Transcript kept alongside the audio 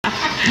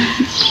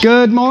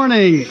Good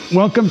morning.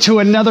 Welcome to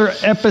another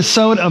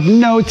episode of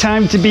No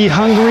Time to Be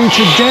Hungry.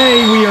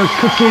 Today we are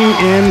cooking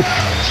in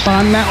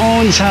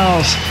Phanpm's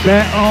house.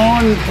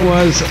 Maon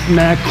was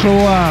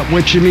Makrua,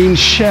 which means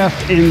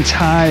chef in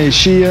Thai.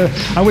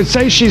 I would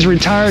say she's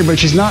retired, but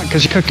she's not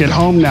because she cooks at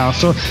home now.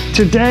 So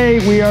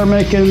today we are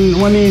making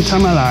Wani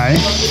Tamalai.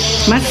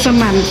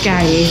 Massaman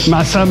gai.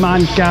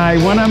 Massaman gai,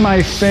 one of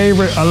my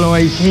favorite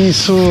aloi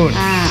hisut.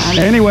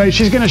 Anyway,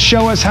 she's going to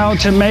show us how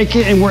to make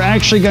it, and we're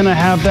actually going to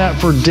have that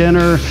for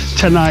dinner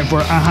tonight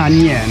for ahan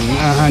yen.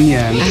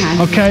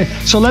 Okay,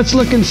 so let's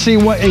look and see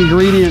what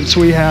ingredients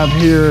we have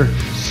here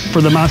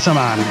for the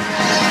massaman.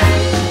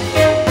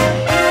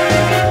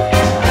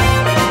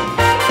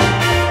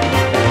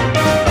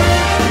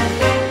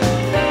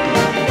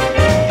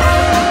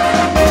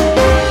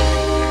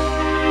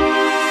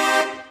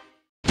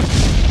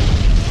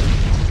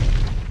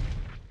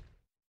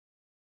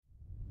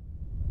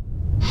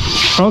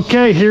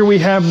 Okay, here we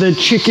have the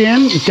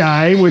chicken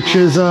gai, which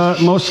is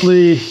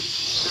mostly,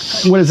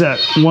 what is that?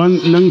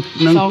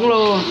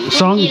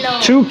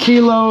 2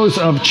 kilos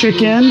of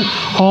chicken,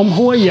 hom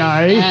hua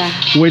yai,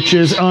 which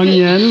is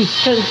onion,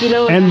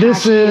 and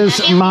this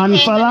is man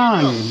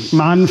falang.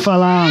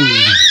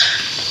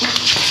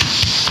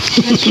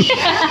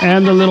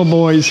 And the little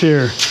boys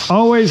here.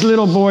 Always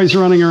little boys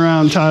running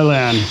around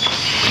Thailand,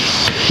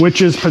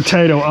 which is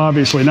potato,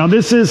 obviously. Now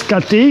this is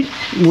kati,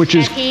 which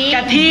is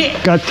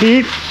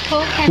kati,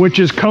 which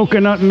is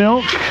coconut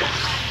milk.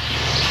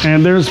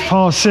 And there's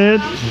Paul Sid.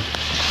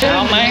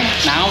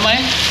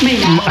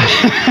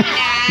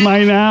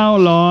 My now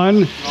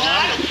lawn.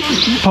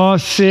 Paul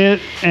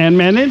Sid and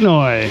Manit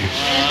Noi.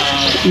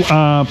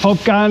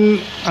 Popkan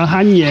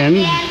ahan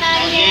yen.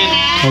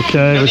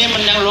 Okay.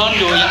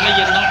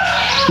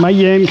 My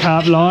yen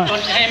kap lot.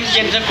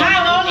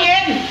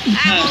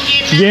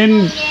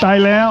 Yen tai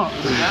lao.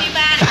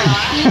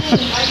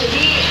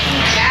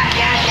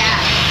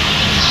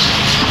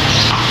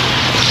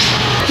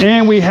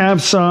 And we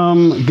have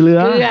some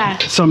glua,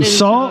 some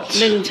salt,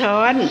 1 ช้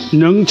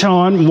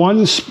อน,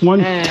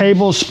 one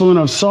tablespoon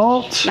of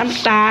salt, น้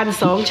ำตาล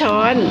 2 ช้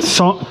อน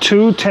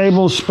 2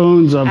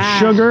 tablespoons of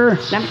sugar,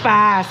 น้ำปล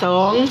า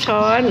 2 ช้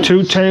อน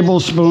 2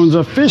 tablespoons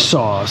of fish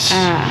sauce,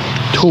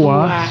 ถั่ว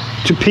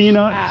to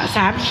peanut,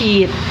 3 ขี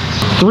ด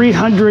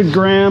 300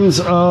 grams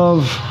of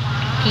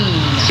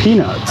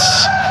peanuts.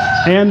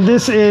 And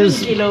this is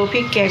 1 กิโลพ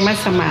ริกแกงมั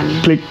สมั่น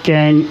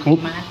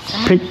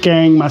plik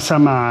gang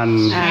masaman,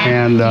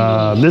 and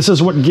this is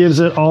what gives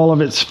it all of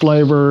its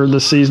flavor,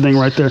 the seasoning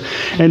right there.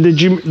 And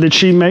did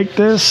she make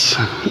this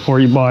or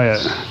you buy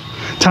it?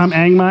 Tam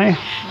ang mai?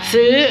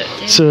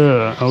 ซื้อ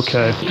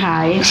okay. ขา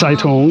ย ใส่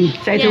ถุง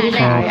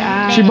ขาย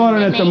She bought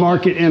it at the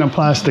market in a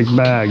plastic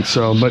bag,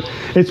 so but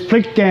it's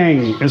plik gang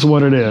is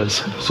what it is.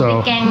 So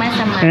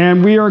and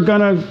we are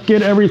gonna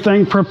get everything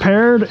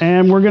prepared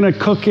and we're gonna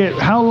cook it.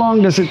 How long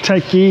does it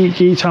take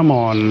Gi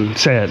Tamon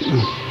said?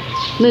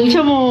 1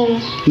 ชั่วโมง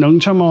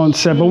 1 chamon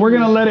said, but we're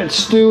gonna let it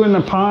stew in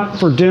the pot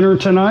for dinner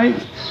tonight.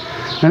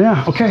 And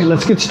yeah, okay,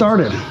 let's get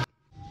started.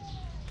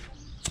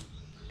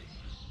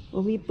 โอ้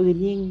มีปืน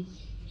ยิง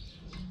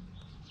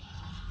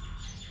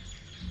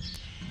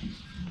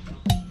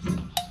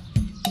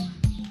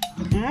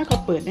เขา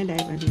เปิดได้ใด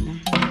แบบนี้นะ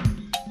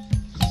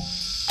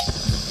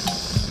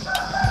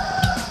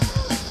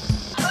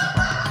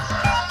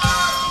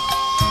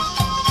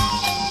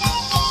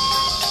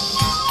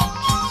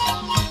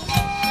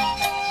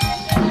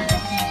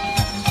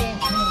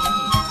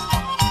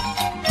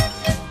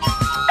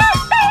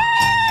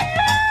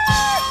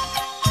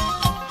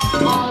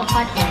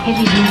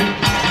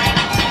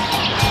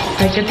ใ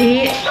ส่กะทิ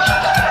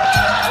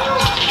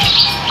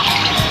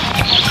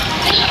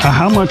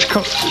How much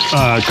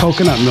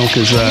coconut milk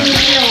is that?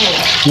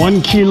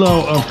 1 kilo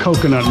of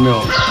coconut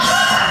milk.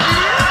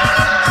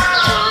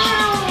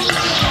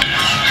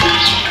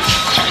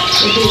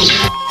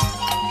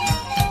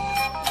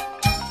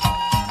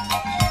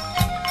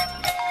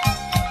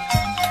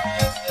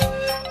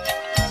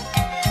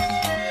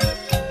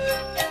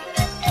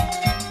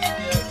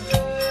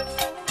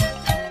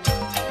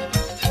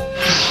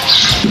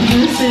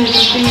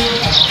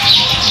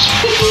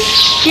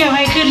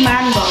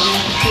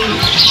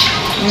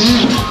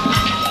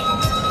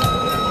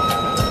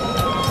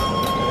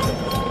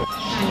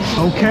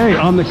 Okay,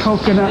 on the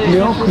coconut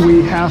milk, we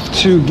have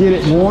to get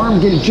it warm,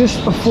 get it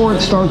just before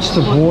it starts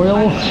to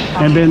boil,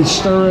 and then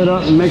stir it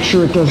up and make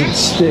sure it doesn't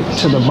stick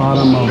to the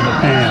bottom of the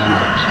pan.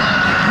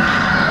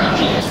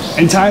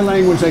 In Thai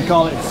language, they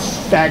call it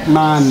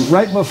Phanpm.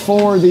 Right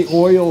before the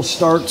oil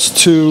starts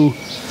to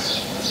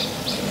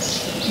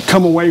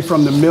come away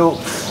from the milk,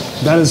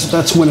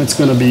 that's when it's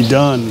going to be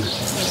done.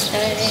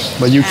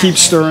 But you keep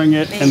stirring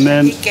it, and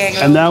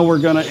now we're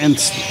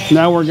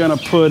gonna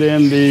put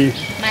in the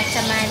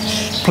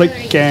plik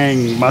gang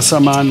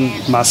massaman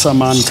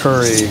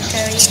curry.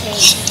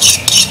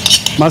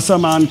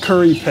 Massaman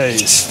curry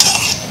paste.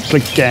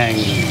 Plik gang.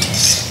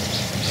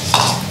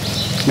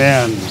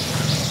 Man.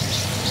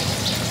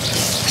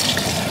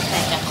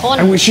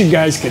 I wish you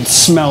guys could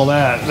smell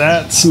that.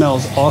 That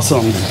smells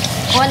awesome.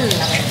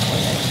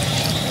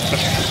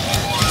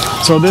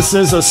 So this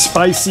is a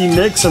spicy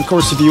mix. Of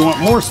course, if you want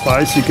more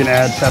spice, you can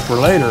add pepper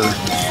later.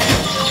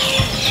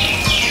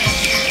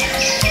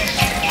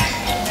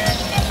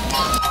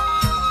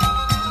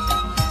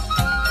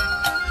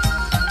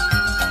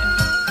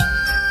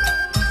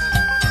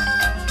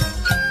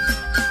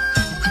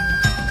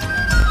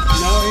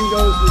 Now in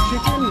goes the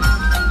chicken.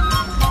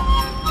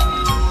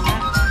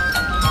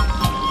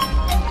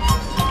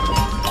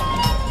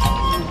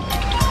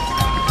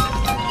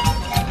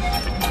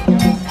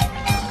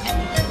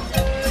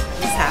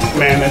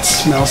 Man, that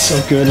smells so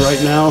good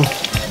right now.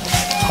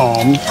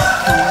 Calm.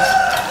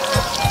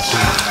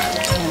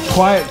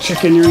 Quiet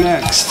chicken, you're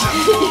next.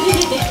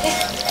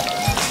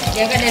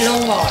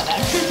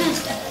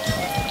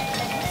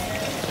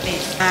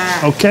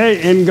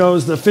 Okay, in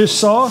goes the fish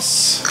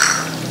sauce.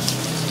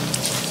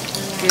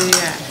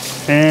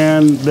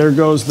 And there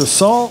goes the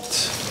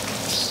salt.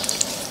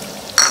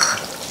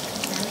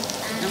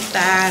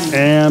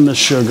 And the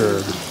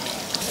sugar.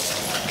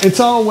 It's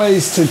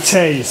always to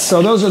taste.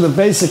 So those are the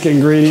basic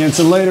ingredients,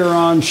 and later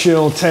on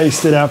she'll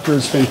taste it after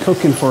it's been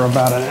cooking for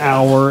about an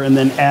hour and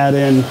then add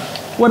in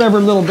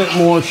whatever little bit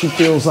more she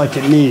feels like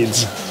it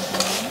needs.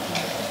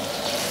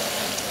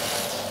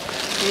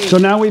 So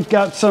now we've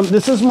got some,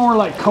 this is more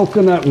like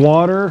coconut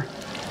water.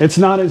 It's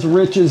not as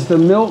rich as the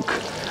milk,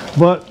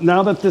 but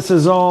now that this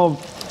is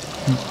all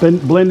been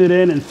blended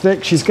in and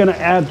thick, she's gonna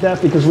add that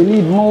because we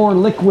need more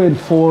liquid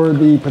for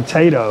the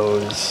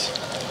potatoes.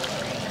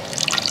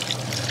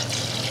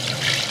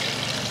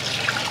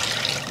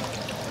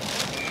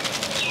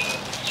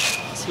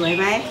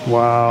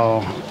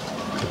 Wow.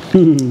 If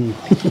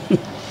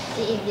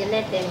you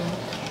let them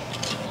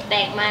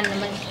take man,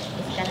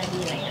 it's gonna be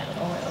like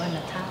on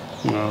the top.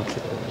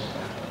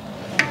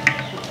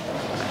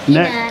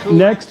 Okay.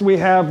 Next we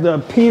have the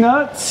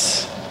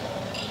peanuts.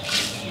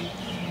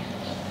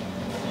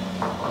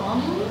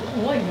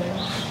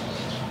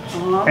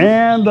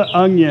 And the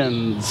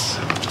onions.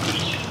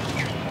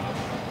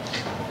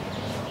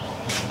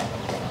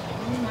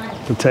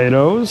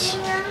 Potatoes.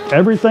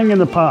 Everything in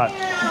the pot.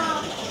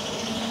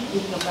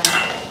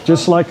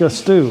 Just like a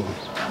stew.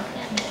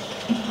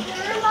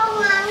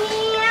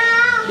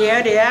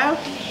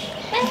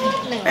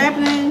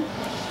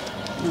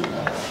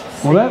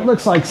 Well, that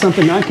looks like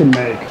something I can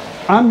make.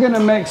 I'm gonna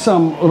make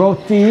some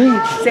roti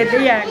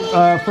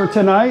for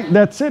tonight.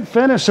 That's it,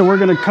 finished. So we're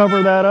gonna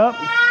cover that up,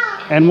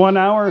 and 1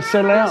 hour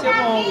sit out.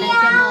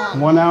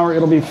 1 hour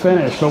it'll be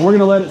finished. But we're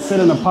gonna let it sit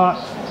in the pot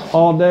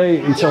all day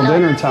until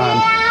dinner time.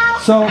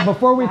 So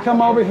before we come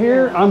over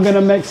here, I'm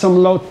gonna make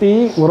some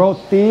roti,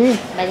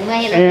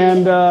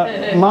 and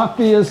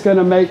Mafia is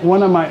gonna make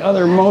one of my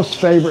other most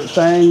favorite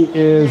thing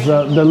is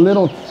the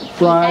little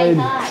fried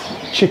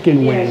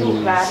chicken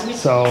wings.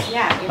 So,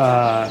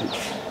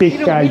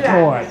 pikai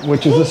toy,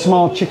 which is a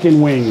small chicken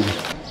wing.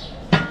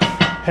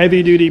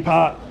 Heavy duty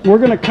pot. We're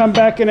gonna come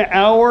back in an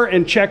hour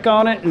and check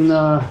on it and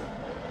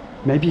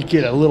maybe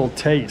get a little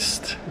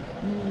taste.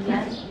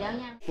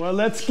 Well,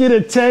 let's get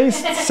a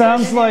taste.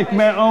 Sounds like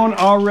Maon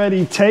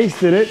already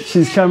tasted it.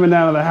 She's coming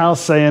out of the house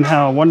saying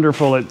how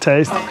wonderful it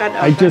tastes.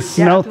 I just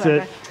smelt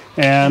it,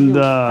 and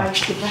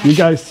you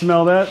guys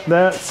smell that?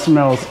 That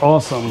smells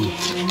awesome.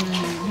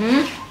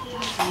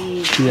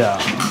 Yeah.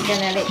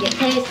 Gonna let you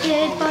taste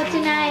it for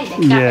tonight.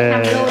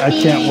 Yeah, I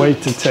can't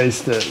wait to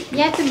taste it. You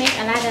have to make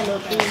a lot of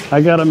roti. I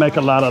gotta make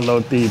a lot of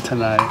roti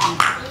tonight.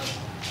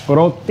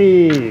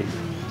 Roti.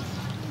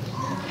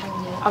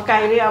 Look at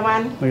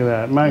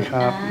that, ไม่ค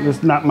รับ This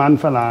not มัน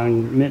ฝรั่ง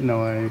นิดห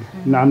น่อย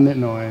น้ำนิด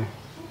หน่อย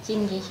จิ้ม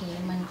เฉย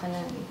ๆมันฝ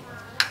รั่ง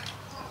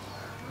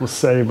We'll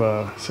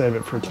save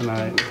it for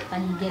tonight. ตอ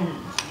นเย็น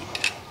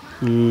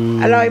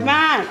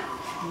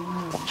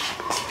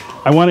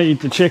I want to eat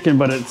the chicken,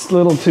 but it's a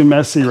little too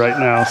messy right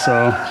now, so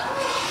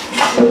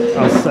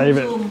I'll save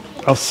it.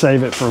 I'll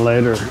save it for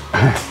later.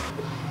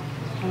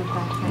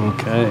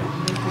 Okay,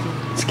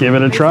 let's give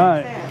it a try.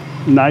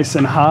 Nice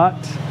and hot.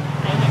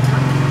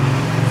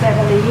 แซ่บ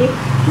อีหลี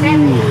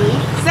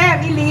แซ่บ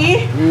อีหลี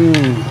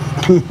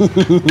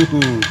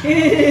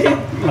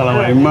อ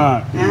ร่อยมาก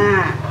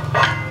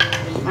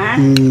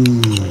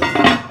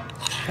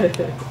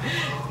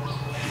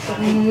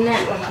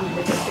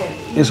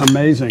It's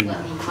amazing,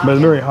 but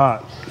it's very hot.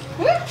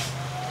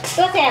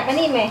 ตัวแซ่บปะ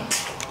นี่ไหม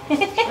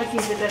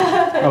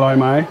อร่อย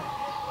ไหม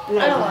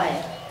อร่อย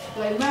อ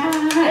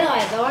ร่อ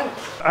ยร้อน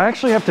I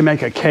actually have to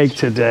make a cake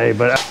today,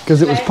 but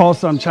because it was Paul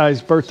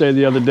Chai's birthday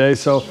the other day,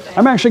 so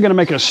I'm actually going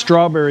to make a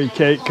strawberry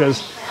cake because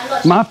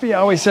Mafia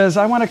always says,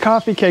 I want a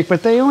coffee cake,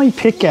 but they only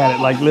pick at it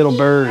like little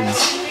birds,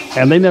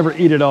 and they never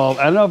eat it all.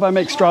 I don't know if I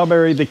make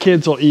strawberry, the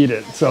kids will eat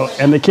it, so,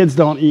 and the kids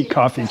don't eat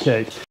coffee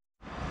cake.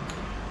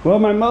 Well,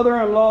 my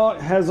mother-in-law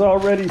has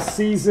already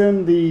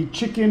seasoned the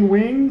chicken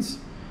wings,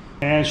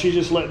 and she's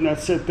just letting that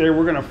sit there.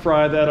 We're gonna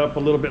fry that up a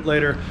little bit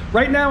later.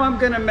 Right now, I'm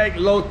gonna make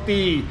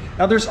roti.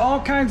 Now, there's all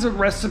kinds of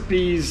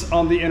recipes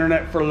on the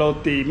internet for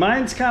roti.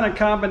 Mine's kind of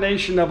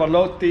combination of a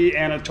roti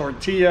and a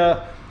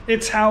tortilla.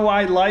 It's how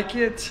I like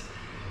it.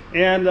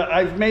 And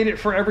I've made it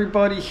for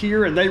everybody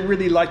here, and they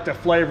really like the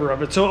flavor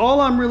of it. So all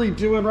I'm really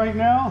doing right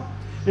now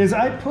is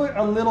I put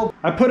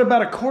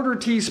about a 1/4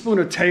 teaspoon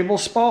of table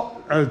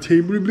salt. I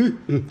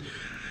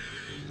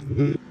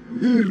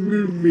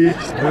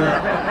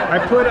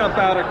put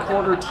about a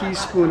 1/4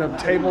 teaspoon of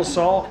table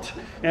salt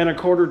and a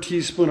 1/4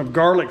 teaspoon of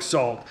garlic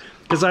salt,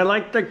 because I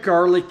like the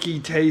garlicky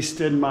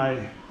taste in my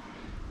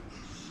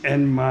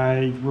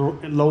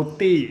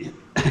roti.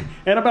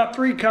 And about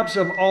 3 cups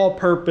of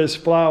all-purpose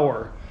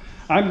flour.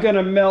 I'm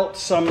gonna melt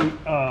some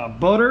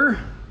butter.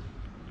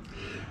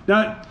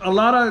 Now, a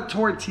lot of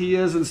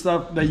tortillas and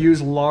stuff, they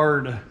use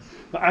lard.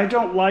 I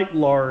don't like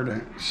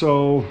lard,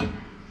 so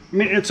I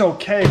mean, it's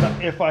okay, but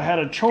if I had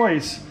a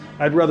choice,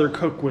 I'd rather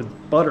cook with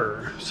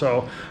butter.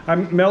 So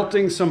I'm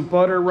melting some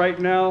butter right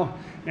now,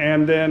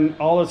 and then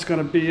all it's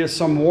gonna be is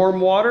some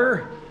warm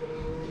water,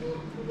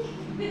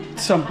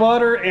 some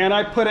butter, and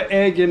I put an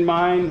egg in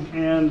mine,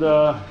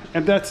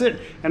 and that's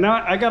it. And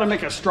now I gotta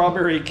make a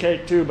strawberry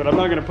cake too, but I'm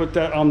not gonna put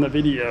that on the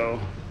video.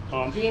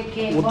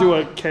 We'll do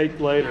a cake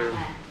later.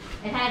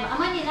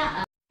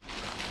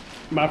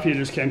 Mafia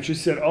just came. She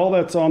said all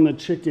that's on the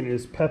chicken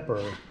is pepper,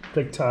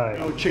 thick Thai.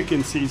 No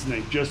chicken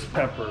seasoning, just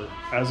pepper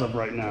as of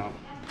right now.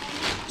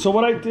 So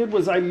what I did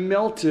was I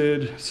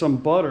melted some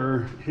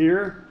butter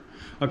here,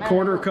 a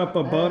 1/4 cup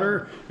of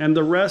butter, and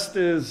the rest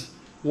is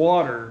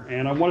water,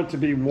 and I want it to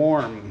be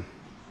warm.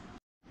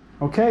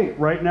 Okay,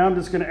 right now I'm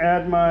just gonna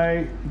add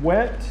my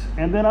wet,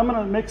 and then I'm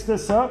gonna mix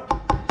this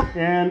up,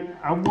 and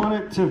I want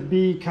it to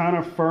be kind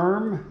of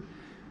firm,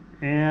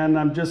 and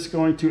I'm just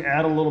going to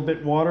add a little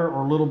bit water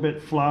or a little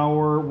bit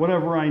flour,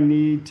 whatever I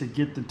need to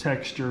get the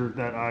texture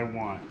that I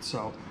want.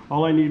 So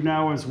all I need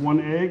now is 1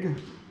 egg,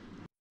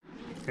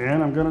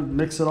 and I'm gonna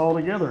mix it all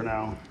together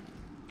now.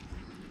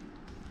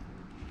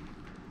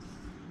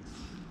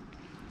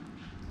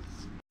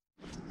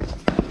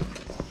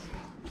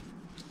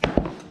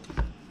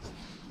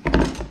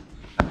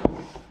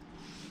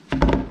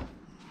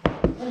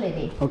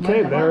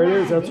 Okay, there it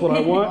is. That's what I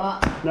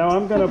want. Now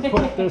I'm going to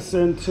put this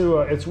into,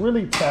 it's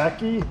really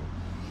tacky.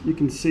 You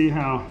can see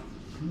how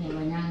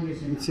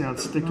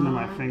it's sticking to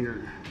my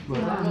finger. But,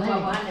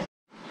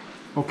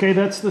 okay,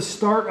 that's the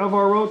start of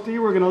our roti.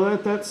 We're going to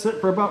let that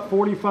sit for about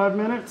 45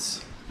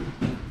 minutes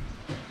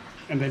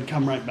and then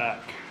come right back.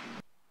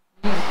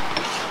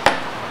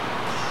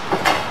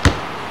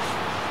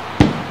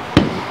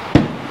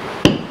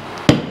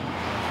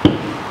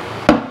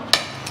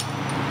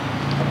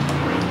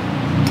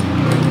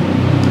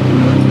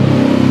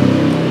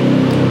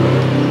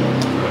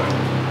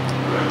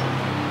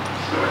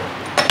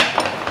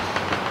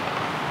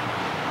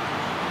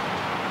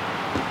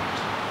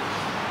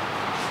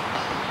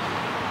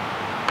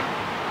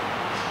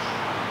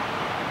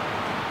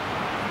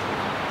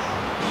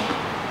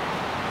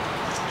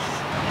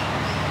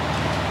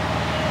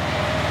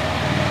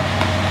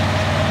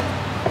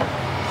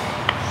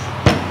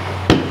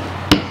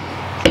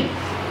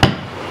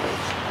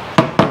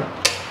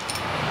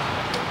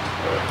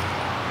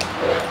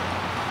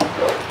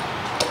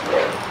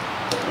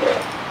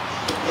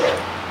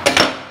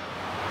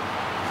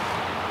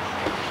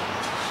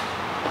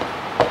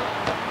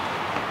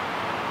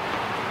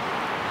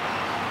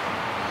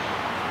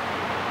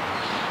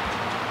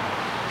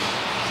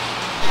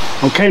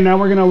 Okay, now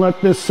we're gonna let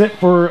this sit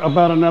for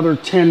about another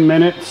 10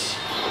 minutes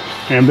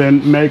and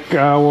then make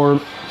our,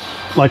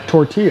 like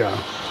tortilla,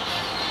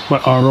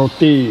 but our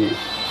roti.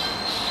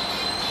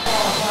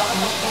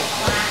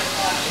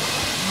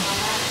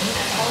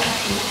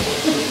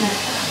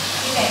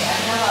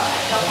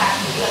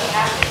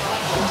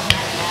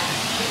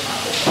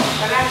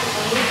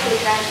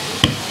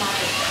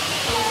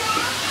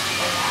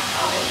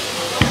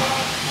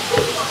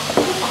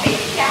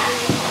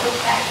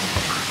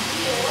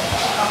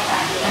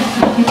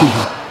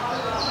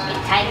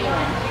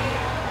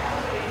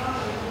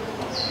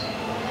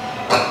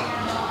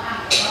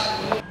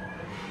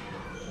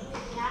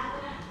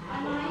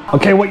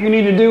 Okay, what you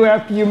need to do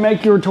after you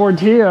make your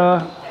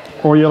tortilla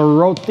or your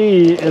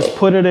roti is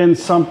put it in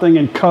something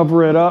and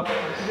cover it up.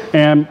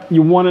 And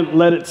you want to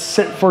let it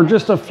sit for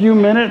just a few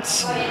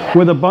minutes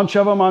with a bunch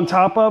of them on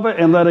top of it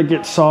and let it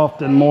get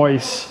soft and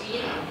moist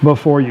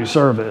before you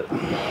serve it.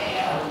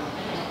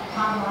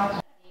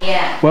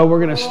 Well, we're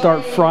going to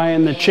start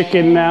frying the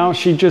chicken now.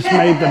 She just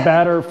made the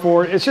batter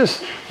for it. It's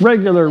just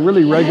regular,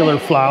 really regular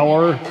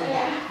flour.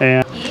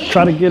 And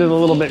try to get it a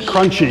little bit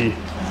crunchy.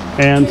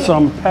 And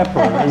some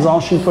pepper is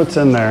all she puts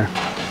in there.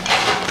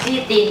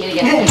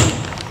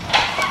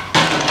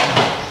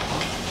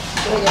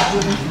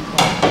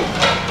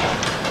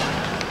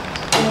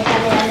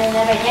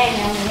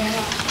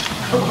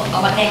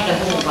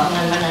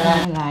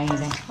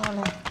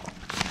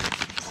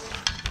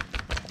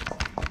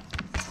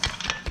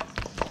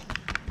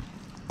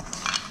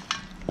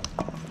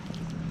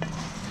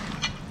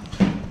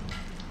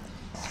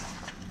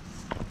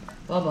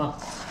 Bố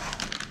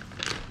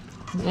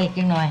lấy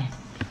cái nồi.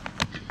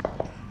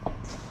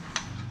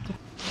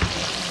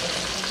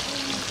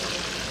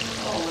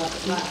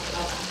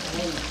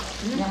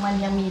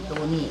 Yang มีตั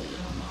วนี้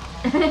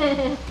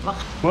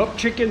Well,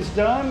 chicken's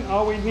done.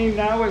 All we need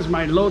now is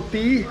my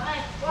roti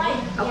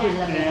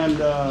and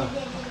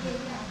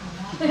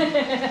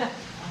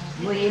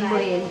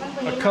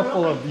a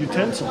couple of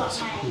utensils.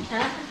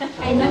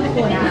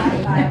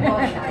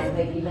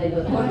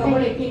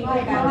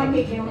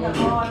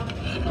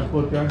 พู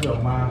ดย้อนส่ง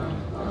มา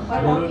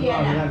รู้เรื่อง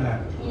นั่นแหละ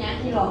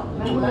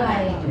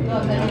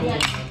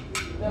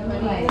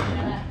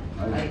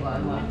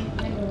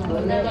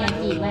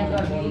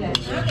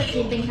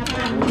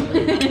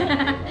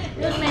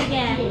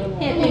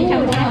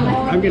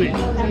I'm gonna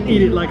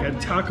eat it like a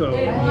taco.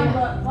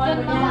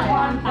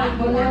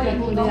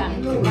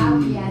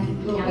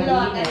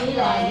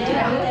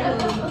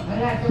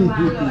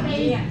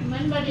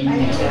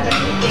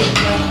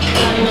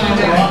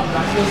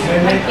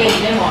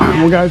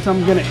 Well, guys,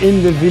 I'm gonna end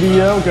the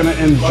video. Gonna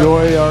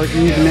enjoy our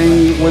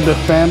evening with the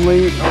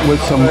family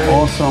with some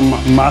awesome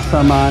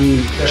Massaman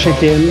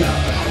chicken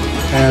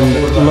and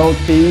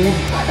roti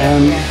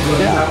and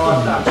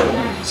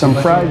yeah, some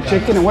fried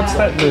chicken. And what's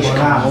that dish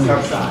called?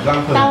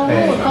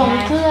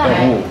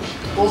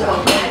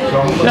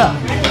 Yeah.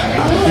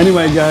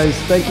 Anyway, guys,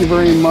 thank you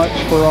very much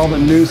for all the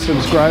new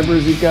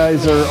subscribers. You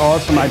guys are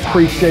awesome. I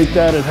appreciate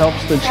that. It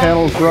helps the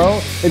channel grow.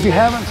 If you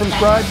haven't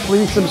subscribed,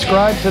 please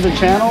subscribe to the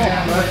channel.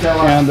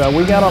 And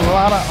we got a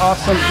lot of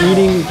awesome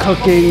eating,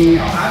 cooking,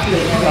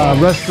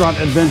 restaurant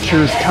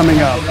adventures coming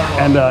up.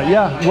 And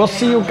yeah, we'll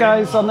see you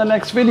guys on the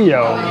next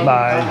video.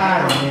 Bye.